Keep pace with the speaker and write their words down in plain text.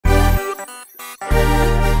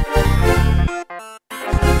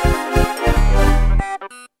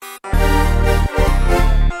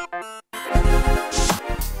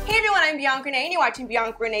Bianca Renee and you're watching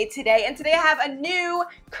Bianca Renee Today, and today I have a new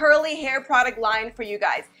curly hair product line for you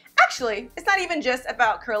guys. Actually, it's not even just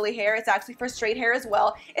about curly hair, it's actually for straight hair as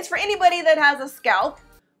well. It's for anybody that has a scalp,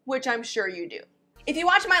 which I'm sure you do. If you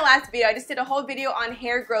watched my last video, I just did a whole video on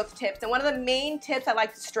hair growth tips, and one of the main tips I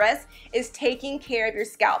like to stress is taking care of your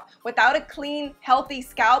scalp. Without a clean, healthy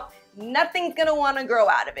scalp, nothing's gonna wanna grow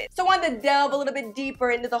out of it. So I wanted to delve a little bit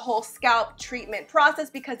deeper into the whole scalp treatment process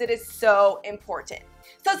because it is so important.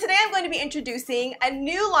 So today I'm going to be introducing a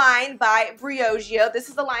new line by Briogeo. This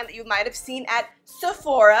is a line that you might have seen at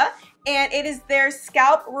Sephora, and it is their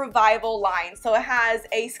Scalp Revival line. So it has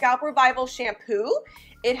a Scalp Revival shampoo,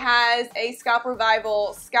 it has a Scalp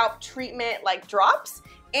Revival scalp treatment like drops,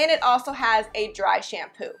 and it also has a dry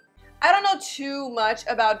shampoo. I don't know too much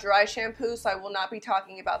about dry shampoo, so I will not be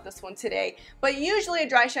talking about this one today, but usually a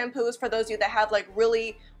dry shampoo is for those of you that have like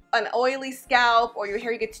really an oily scalp or your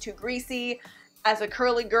hair gets too greasy. As a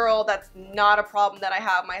curly girl, that's not a problem that I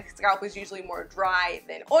have. My scalp is usually more dry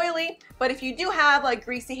than oily. But if you do have like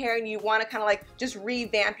greasy hair and you want to kind of like just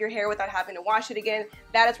revamp your hair without having to wash it again,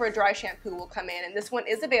 that is where dry shampoo will come in. And this one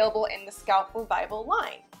is available in the Scalp Revival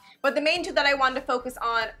line. But the main two that I wanted to focus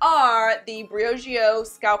on are the Briogeo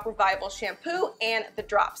Scalp Revival shampoo and the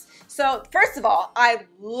drops. So first of all, I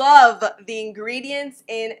love the ingredients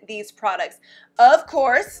in these products. Of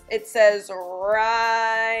course, it says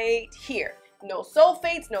right here. No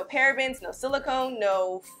sulfates, no parabens, no silicone,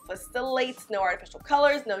 no phthalates, no artificial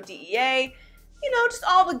colors, no DEA, you know, just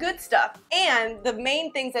all the good stuff. And the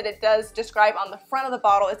main things that it does describe on the front of the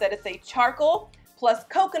bottle is that it's a charcoal plus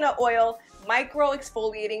coconut oil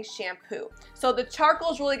micro-exfoliating shampoo. So the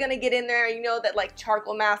charcoal is really going to get in there. You know that like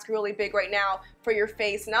charcoal masks are really big right now for your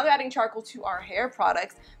face. Now they're adding charcoal to our hair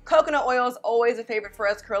products. Coconut oil is always a favorite for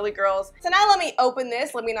us curly girls. So now let me open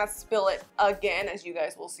this. Let me not spill it again, as you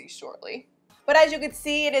guys will see shortly. But as you can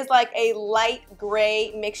see, it is like a light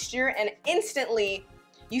gray mixture, and instantly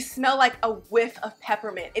you smell like a whiff of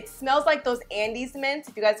peppermint. It smells like those Andes mints,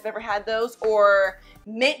 if you guys have ever had those, or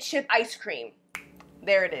mint chip ice cream.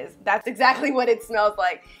 There it is. That's exactly what it smells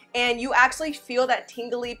like. And you actually feel that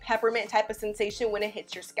tingly peppermint type of sensation when it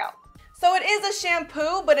hits your scalp. So it is a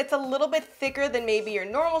shampoo, but it's a little bit thicker than maybe your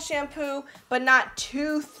normal shampoo, but not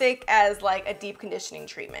too thick as like a deep conditioning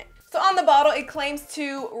treatment. So on the bottle, it claims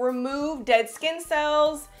to remove dead skin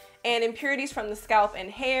cells and impurities from the scalp and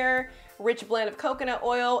hair, rich blend of coconut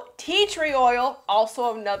oil, tea tree oil,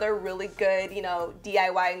 also another really good, you know,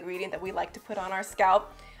 DIY ingredient that we like to put on our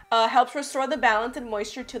scalp. Helps restore the balance and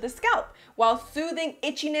moisture to the scalp while soothing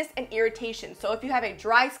itchiness and irritation. So if you have a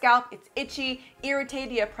dry scalp, it's itchy,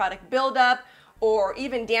 irritated, you have product buildup, or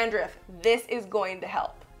even dandruff, this is going to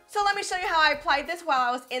help. So let me show you how I applied this while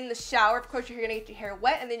I was in the shower. Of course, you're gonna get your hair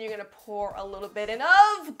wet and then you're gonna pour a little bit. And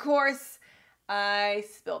of course, I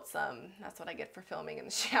spilled some. That's what I get for filming in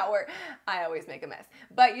the shower. I always make a mess.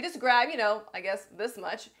 But you just grab, you know, I guess this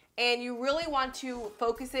much, and you really want to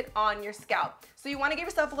focus it on your scalp. So you want to give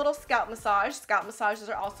yourself a little scalp massage. Scalp massages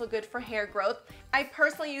are also good for hair growth. I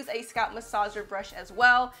personally use a scalp massager brush as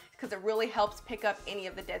well because it really helps pick up any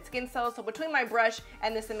of the dead skin cells. So between my brush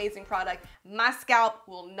and this amazing product, my scalp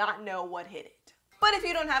will not know what hit it. But if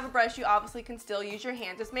you don't have a brush, you obviously can still use your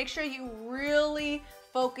hand. Just make sure you really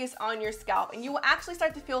focus on your scalp, and you will actually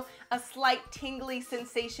start to feel a slight tingly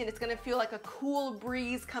sensation. It's gonna feel like a cool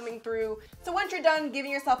breeze coming through. So once you're done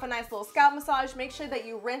giving yourself a nice little scalp massage, make sure that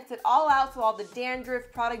you rinse it all out so all the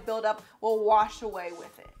dandruff, product buildup will wash away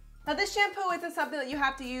with it. Now this shampoo isn't something that you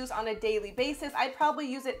have to use on a daily basis. I'd probably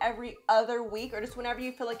use it every other week or just whenever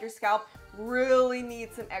you feel like your scalp really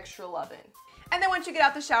needs some extra loving. And then once you get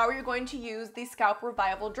out the shower, you're going to use the Scalp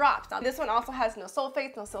Revival drops. Now this one also has no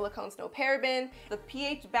sulfates, no silicones, no paraben. The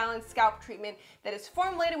pH balanced scalp treatment that is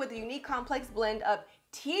formulated with a unique complex blend of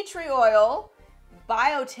tea tree oil,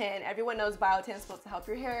 biotin, everyone knows biotin is supposed to help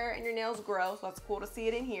your hair and your nails grow, so that's cool to see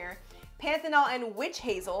it in here, panthenol and witch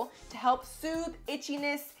hazel to help soothe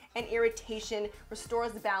itchiness and irritation,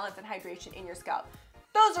 restores the balance and hydration in your scalp.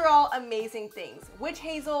 Those are all amazing things. Witch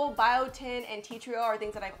hazel, biotin, and tea tree oil are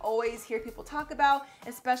things that I've always heard people talk about,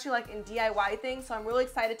 especially like in DIY things, so I'm really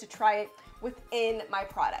excited to try it within my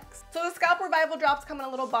products. So the Scalp Revival drops come in a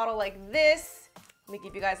little bottle like this. Let me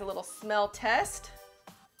give you guys a little smell test.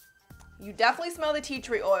 You definitely smell the tea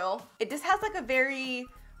tree oil. It just has like a very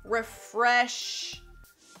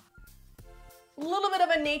little bit of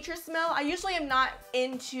a nature smell. I usually am not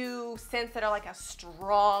into scents that are like a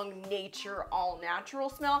strong nature, all natural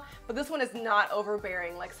smell, but this one is not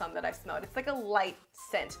overbearing like some that I've smelled. It's like a light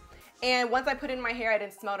scent. And once I put it in my hair, I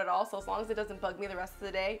didn't smell it at all. So as long as it doesn't bug me the rest of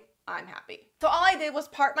the day, I'm happy. So all I did was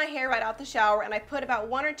part my hair right out the shower, and I put about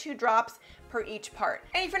 1 or 2 drops per each part.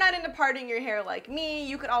 And if you're not into parting your hair like me,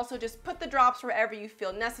 you could also just put the drops wherever you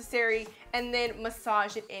feel necessary and then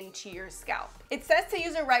massage it into your scalp. It says to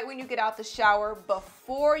use it right when you get out the shower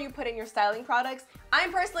before you put in your styling products.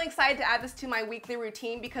 I'm personally excited to add this to my weekly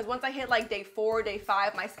routine because once I hit like day 4, day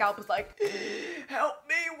 5, my scalp is like, help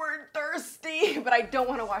me, we're thirsty. But I don't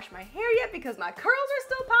want to wash my hair yet because my curls are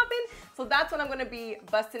still popping. So that's when I'm going to be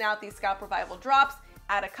busting out these Scalp Revival drops.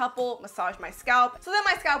 Add a couple, massage my scalp, so that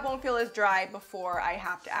my scalp won't feel as dry before I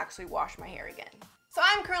have to actually wash my hair again. So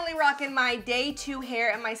I'm currently rocking my day 2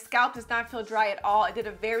 hair and my scalp does not feel dry at all. It did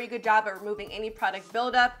a very good job at removing any product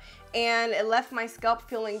buildup and it left my scalp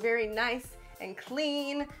feeling very nice and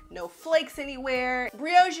clean, no flakes anywhere.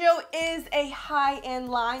 Briogeo is a high-end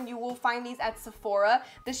line. You will find these at Sephora.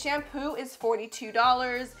 The shampoo is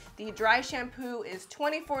 $42, the dry shampoo is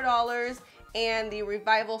 $24, and the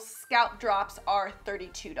Revival scalp drops are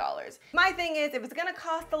 $32. My thing is, if it's gonna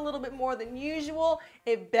cost a little bit more than usual,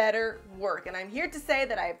 it better work. And I'm here to say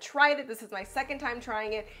that I have tried it. This is my 2nd time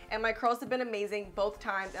trying it, and my curls have been amazing both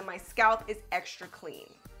times, and my scalp is extra clean.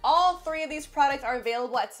 All 3 of these products are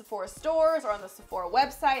available at Sephora stores or on the Sephora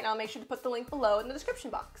website, and I'll make sure to put the link below in the description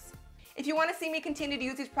box. If you want to see me continue to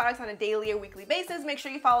use these products on a daily or weekly basis, make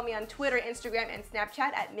sure you follow me on Twitter, Instagram, and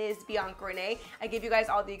Snapchat at Ms. BiancaRenee. I give you guys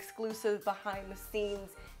all the exclusive behind-the-scenes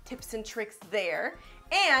tips and tricks there.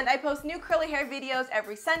 And I post new curly hair videos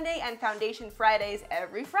every Sunday and Foundation Fridays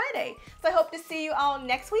every Friday. So I hope to see you all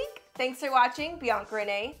next week. Thanks for watching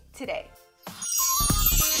BiancaRenee Today.